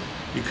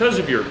 because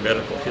of your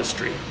medical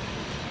history,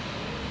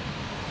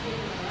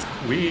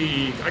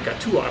 I got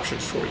two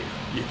options for you.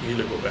 You can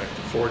either go back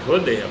to Fort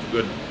Hood, they have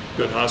a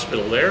good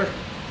hospital there,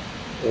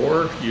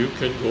 or you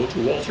can go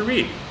to Walter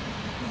Reed.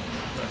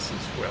 I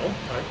says, well,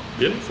 I've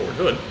been at Fort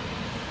Hood.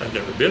 I've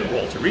never been at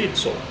Walter Reed,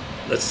 so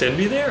let's send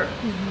me there.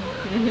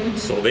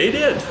 So they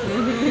did.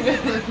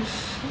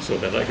 So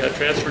then I got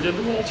transferred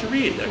into Walter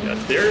Reed. I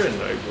got there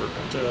and I worked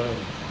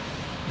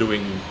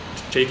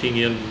taking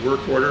in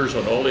work orders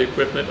on all the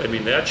equipment. I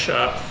mean, that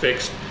shop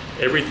fixed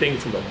everything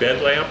from a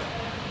bed lamp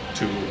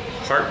to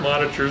heart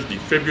monitors,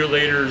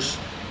 defibrillators,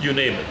 you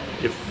name it.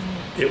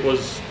 If it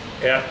was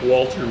at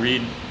Walter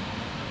Reed,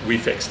 we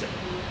fixed it.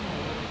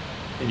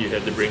 And you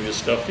had to bring this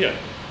stuff in.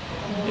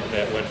 And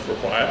that went for a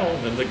while,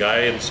 and then the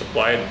guy in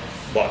supply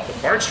bought the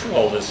parts for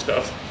all this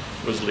stuff,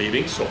 was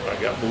leaving, so I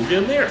got moved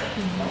in there.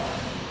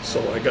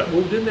 So I got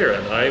moved in there,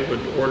 and I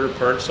would order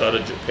parts out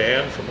of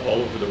Japan from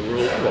all over the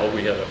world. Well,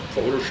 we had a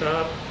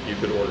Photoshop. You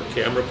could order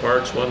camera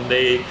parts one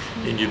day,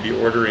 and you'd be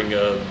ordering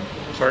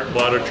heart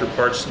monitor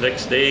parts the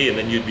next day, and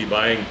then you'd be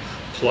buying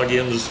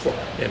plug-ins for,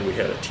 and we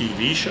had a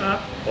TV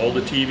shop. All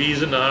the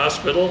TVs in the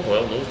hospital,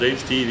 well, in those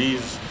days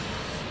TVs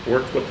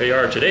weren't what they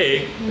are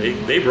today.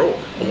 They broke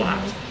a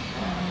lot.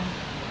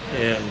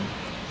 And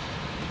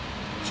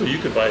so you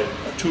could buy a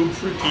tube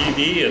for a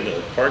TV and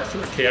a part for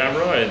a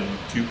camera, and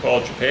you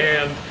call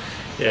Japan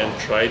and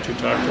try to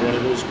talk to one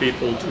of those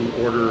people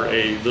to order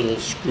a little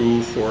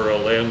screw for a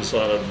lens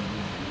on a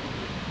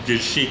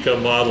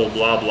Yashica model,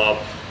 blah, blah.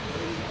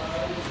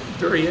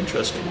 Very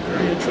interesting,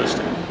 very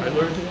interesting. I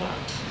learned a lot.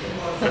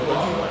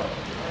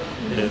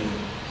 And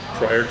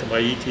prior to my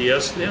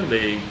ETS then,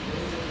 they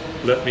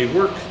let me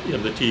work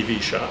in the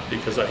TV shop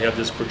because I had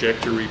this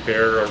projector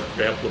repair or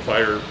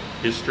amplifier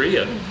history,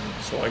 and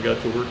so I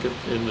got to work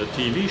in the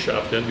TV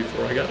shop then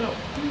before I got out.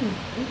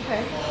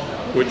 Okay.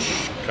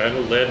 Which kind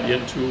of led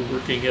into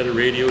working at a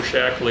Radio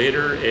Shack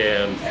later,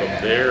 and from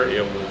there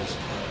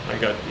I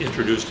got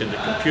introduced into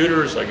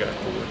computers. I got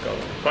to work out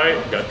in the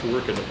pipe, got to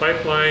work in the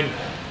pipeline,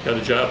 got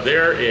a job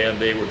there, and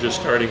they were just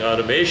starting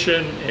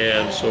automation,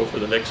 and so for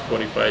the next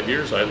 25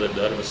 years I lived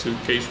out of a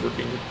suitcase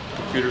working with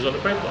computers on the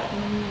pipeline.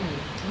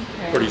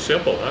 Okay. Pretty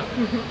simple, huh?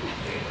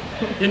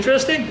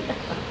 Interesting?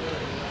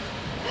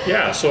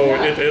 Yeah, so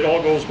it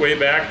all goes way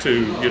back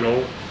to, you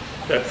know,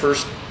 that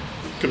first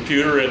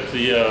computer at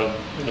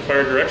in the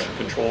fire direction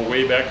control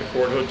way back at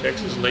Fort Hood,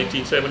 Texas in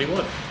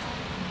 1971.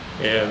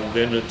 And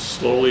then it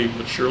slowly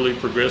but surely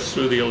progressed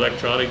through the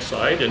electronic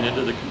side and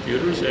into the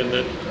computers, and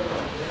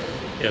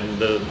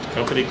the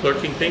company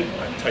clerking thing,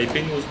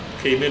 typing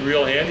came in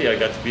real handy. I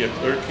got to be a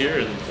clerk here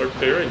and clerk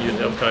there, and you'd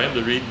have time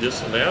to read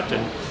this and that,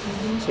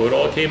 and so it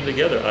all came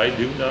together. I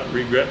do not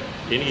regret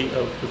any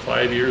of the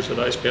 5 years that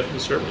I spent in the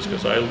service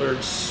because I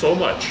learned so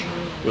much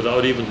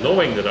without even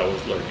knowing that I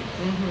was learning.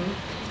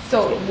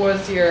 So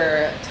was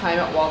your time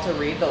at Walter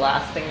Reed the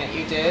last thing that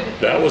you did?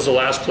 That was the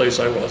last place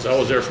I was. I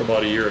was there for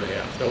about a year and a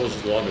half. That was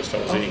the longest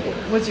I was anywhere.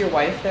 Was your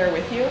wife there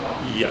with you?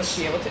 Yes. Was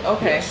she able to?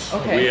 Okay. Yes.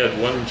 Okay. We had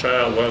one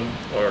child.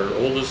 Our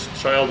oldest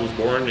child was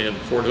born in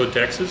Fort Hood,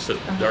 Texas, at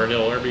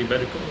Darnell Army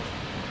Medical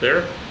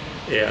there,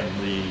 and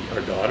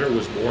our daughter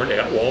was born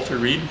at Walter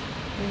Reed,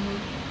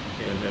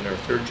 and then our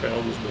third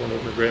child was born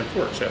over in Grand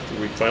Forks after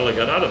we finally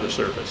got out of the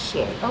service.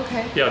 So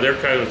yeah, they're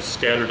kind of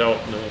scattered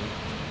out in the.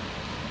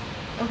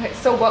 Okay,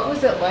 so what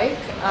was it like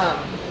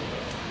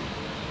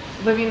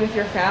living with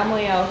your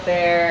family out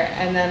there,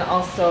 and then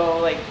also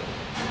like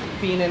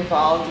being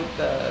involved with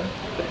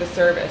the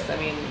service? I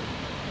mean,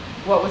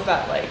 what was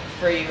that like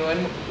for you?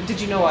 And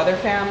did you know other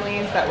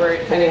families that were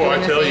kind of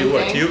doing the same thing? I tell you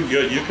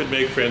what, you could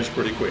make friends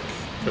pretty quick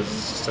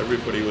because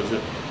everybody was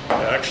it.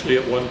 Actually,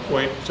 at one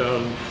point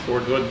down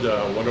Fort Hood,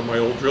 one of my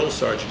old drill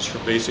sergeants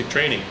from basic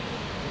training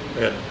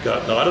had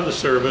gotten out of the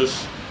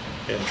service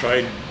and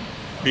tried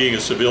being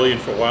a civilian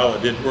for a while.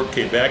 It didn't work,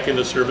 came back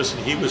into service,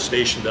 and he was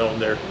stationed down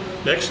there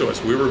next to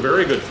us. We were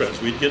very good friends.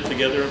 We'd get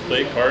together and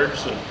play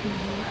cards, and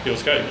it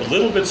was kind of a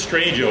little bit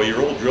strange, you know, your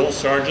old drill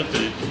sergeant,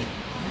 the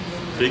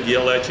big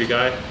yell at you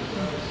guy,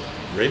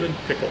 Raymond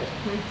Pickle.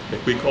 I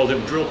think we called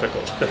him Drill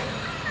Pickle.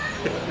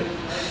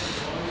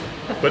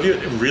 But he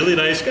was a really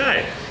nice guy.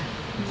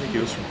 I think he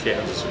was from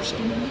Kansas or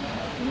something.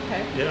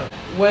 Okay. Yeah.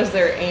 Was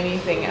there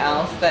anything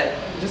else that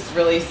just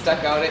really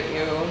stuck out at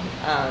you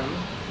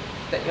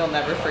that you'll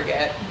never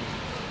forget?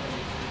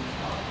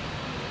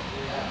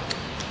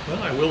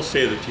 Well, I will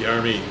say that the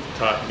Army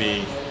taught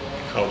me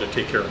how to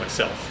take care of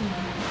myself.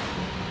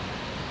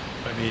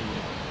 I mean,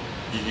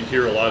 you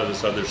hear a lot of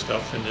this other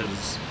stuff, and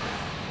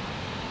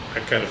I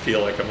kind of feel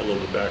like I'm a little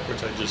bit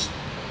backwards. I just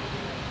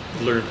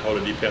learned how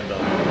to depend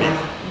on me.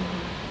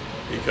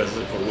 Because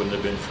if it wouldn't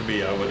have been for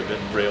me, I would have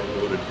been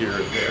railroaded here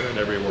and there and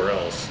everywhere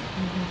else.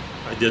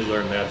 I did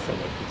learn that from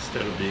it,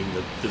 instead of being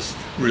this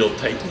real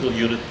tight little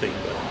unit thing.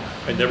 But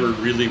I never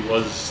really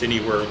was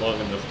anywhere long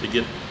enough to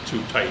get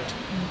too tight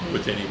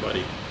with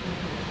anybody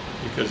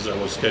because I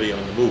was steady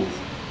on the move.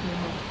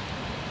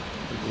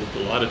 I moved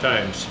a lot of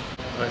times.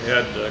 I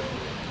had a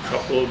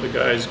couple of the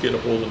guys get a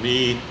hold of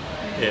me,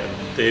 and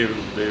they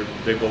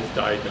both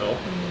died now.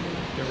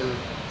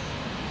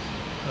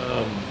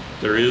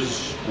 There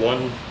is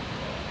one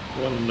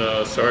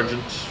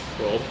sergeant,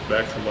 well,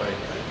 back from my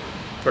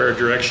fire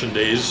direction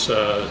days,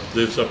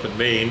 lives up in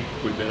Maine.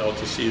 We've been out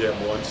to see them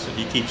once, and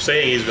he keeps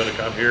saying he's going to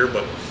come here,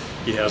 but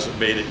he hasn't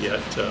made it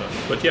yet.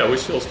 But yeah, we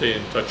still stay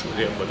in touch with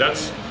him. But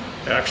that's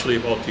actually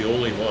about the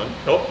only one.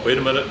 Oh, wait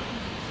a minute.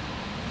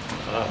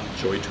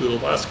 Joey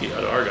Tuloboski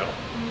out of Argyle.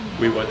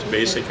 We went to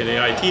basic and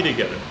AIT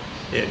together,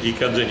 and he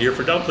comes in here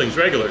for dumplings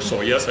regular.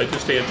 So yes, I do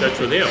stay in touch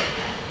with him.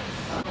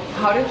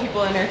 How do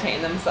people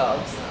entertain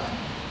themselves?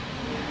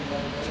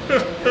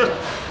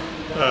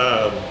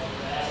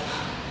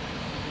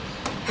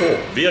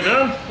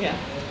 Vietnam? Yeah.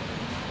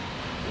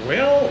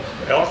 Well,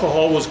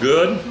 alcohol was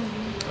good.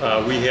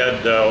 We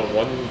had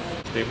one,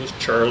 his name was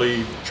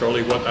Charlie.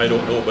 Charlie, what, I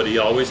don't know, but he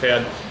always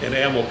had an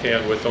ammo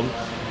can with him,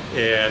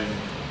 and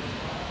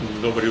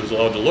nobody was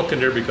allowed to look in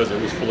there because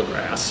it was full of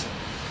grass.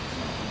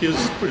 He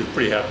was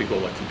pretty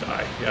happy-go-lucky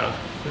guy, yeah.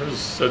 There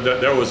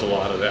was a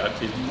lot of that.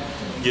 You'd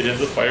get into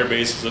the fire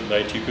bases at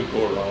night, you could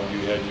go around, you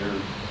had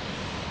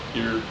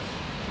your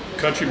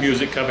country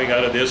music coming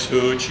out of this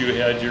hooch, you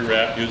had your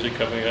rap music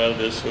coming out of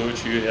this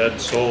hooch, you had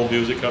soul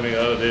music coming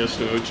out of this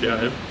hooch,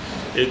 yeah.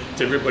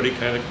 Everybody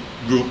kind of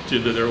grouped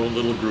into their own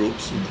little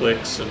groups and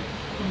cliques, and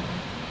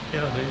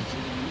yeah.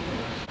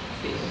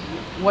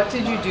 What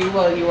did you do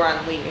while you were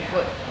on leave?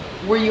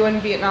 Were you in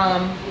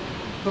Vietnam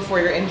before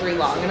your injury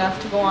long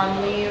enough to go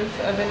on leave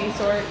of any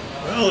sort?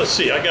 Well, let's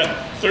see, I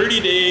got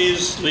 30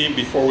 days leave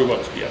before we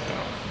went to Vietnam.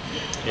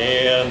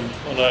 And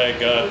when I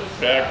got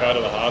back out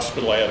of the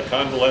hospital, I had a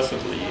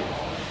convalescent leave.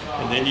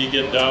 And then you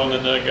get down,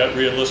 and I got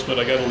re-enlistment.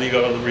 I got to leave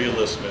out of the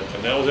re-enlistment.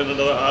 And I was in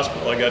another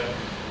hospital. I got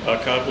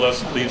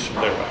convalescent leaves from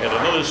there. I had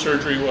another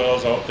surgery while I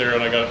was out there,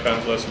 and I got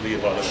convalescent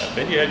leave out of that.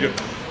 Then you had your,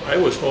 I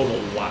was home a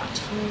lot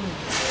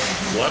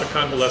of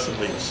convalescent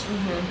leaves,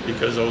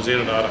 because I was in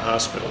and out of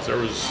hospitals. There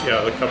was,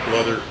 a couple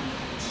other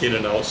in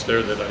and outs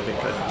there that I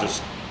think I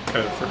just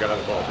kind of forgot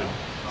about it.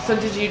 So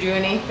did you do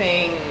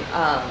anything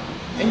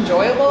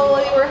enjoyable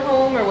while you were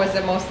home, or was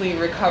it mostly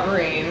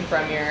recovering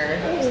from your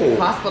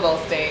hospital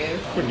stays?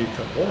 When you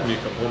come home to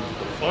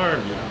the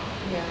farm, you know.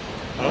 Yeah.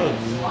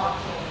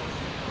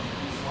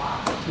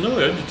 No,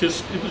 it was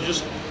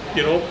just,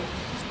 you know,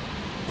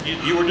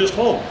 you were just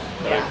home.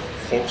 Yeah.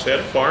 Folks had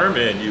a farm,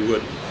 and you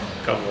would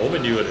come home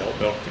and you would help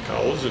milk the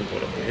cows and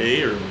put up the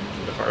hay or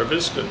the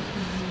harvest and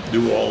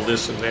do all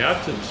this and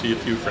that and see a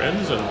few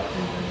friends, and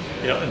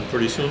and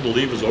pretty soon the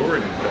leave was over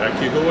and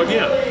back you go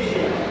again.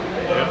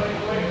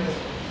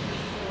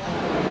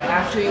 So,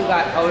 After you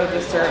got out of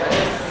the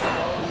service,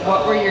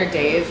 what were your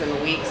days and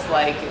weeks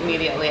like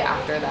immediately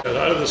after that? Got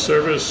out of the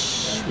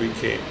service, we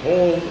came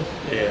home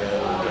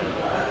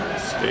and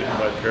stayed with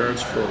my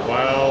parents for a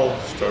while,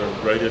 started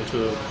right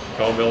into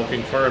cow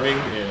milking, farming,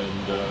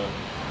 and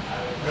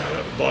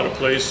bought a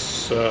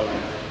place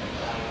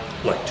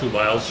like 2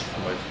 miles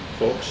from my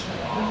folks.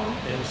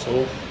 And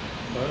so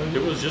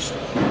it was just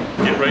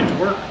get right to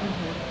work.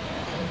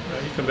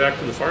 You come back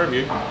to the farm,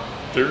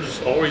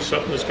 there's always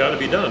something that's got to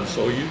be done,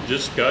 so you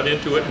just got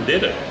into it and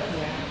did it.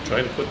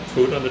 Trying to put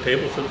food on the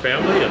table for the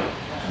family, and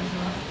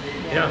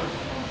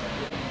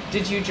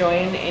Did you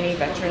join any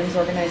veterans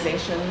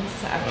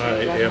organizations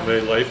after you got I am home?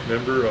 a life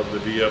member of the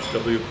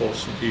VFW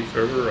Polson Thief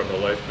River. I'm a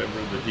life member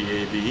of the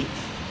DAV.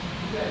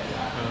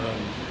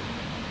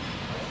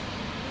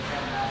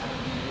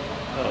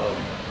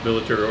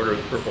 Military Order of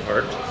the Purple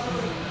Heart.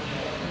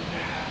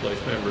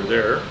 Life member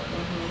there.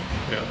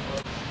 Yeah.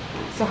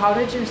 So how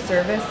did your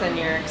service and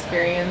your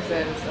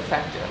experiences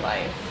affect your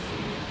life?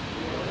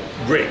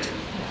 Great.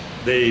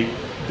 They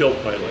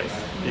built my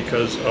life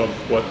because of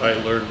what I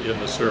learned in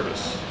the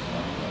service.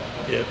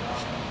 It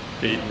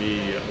made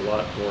me a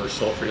lot more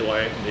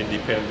self-reliant and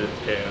independent,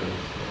 and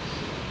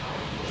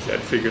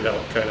had figured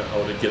out kind of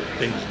how to get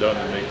things done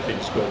and make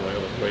things go my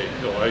own way.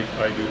 No,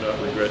 I do not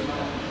regret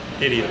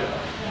any of it.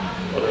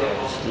 Whether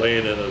I was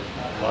laying in a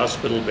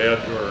hospital bed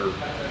or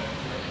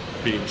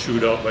being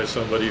chewed out by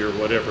somebody or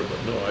whatever,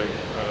 but no,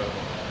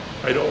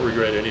 I don't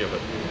regret any of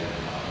it.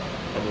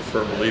 I'm a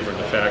firm believer in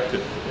the fact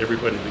that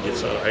everybody that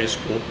gets out of high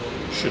school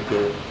should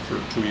go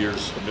through 2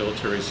 years of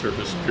military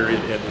service,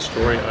 period, end of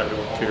story. I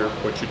don't care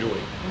what you're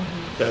doing.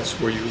 That's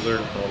where you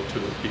learn how to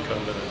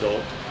become an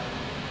adult,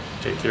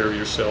 take care of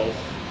yourself,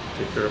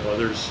 take care of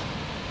others.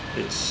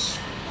 It's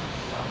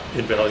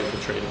invaluable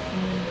training.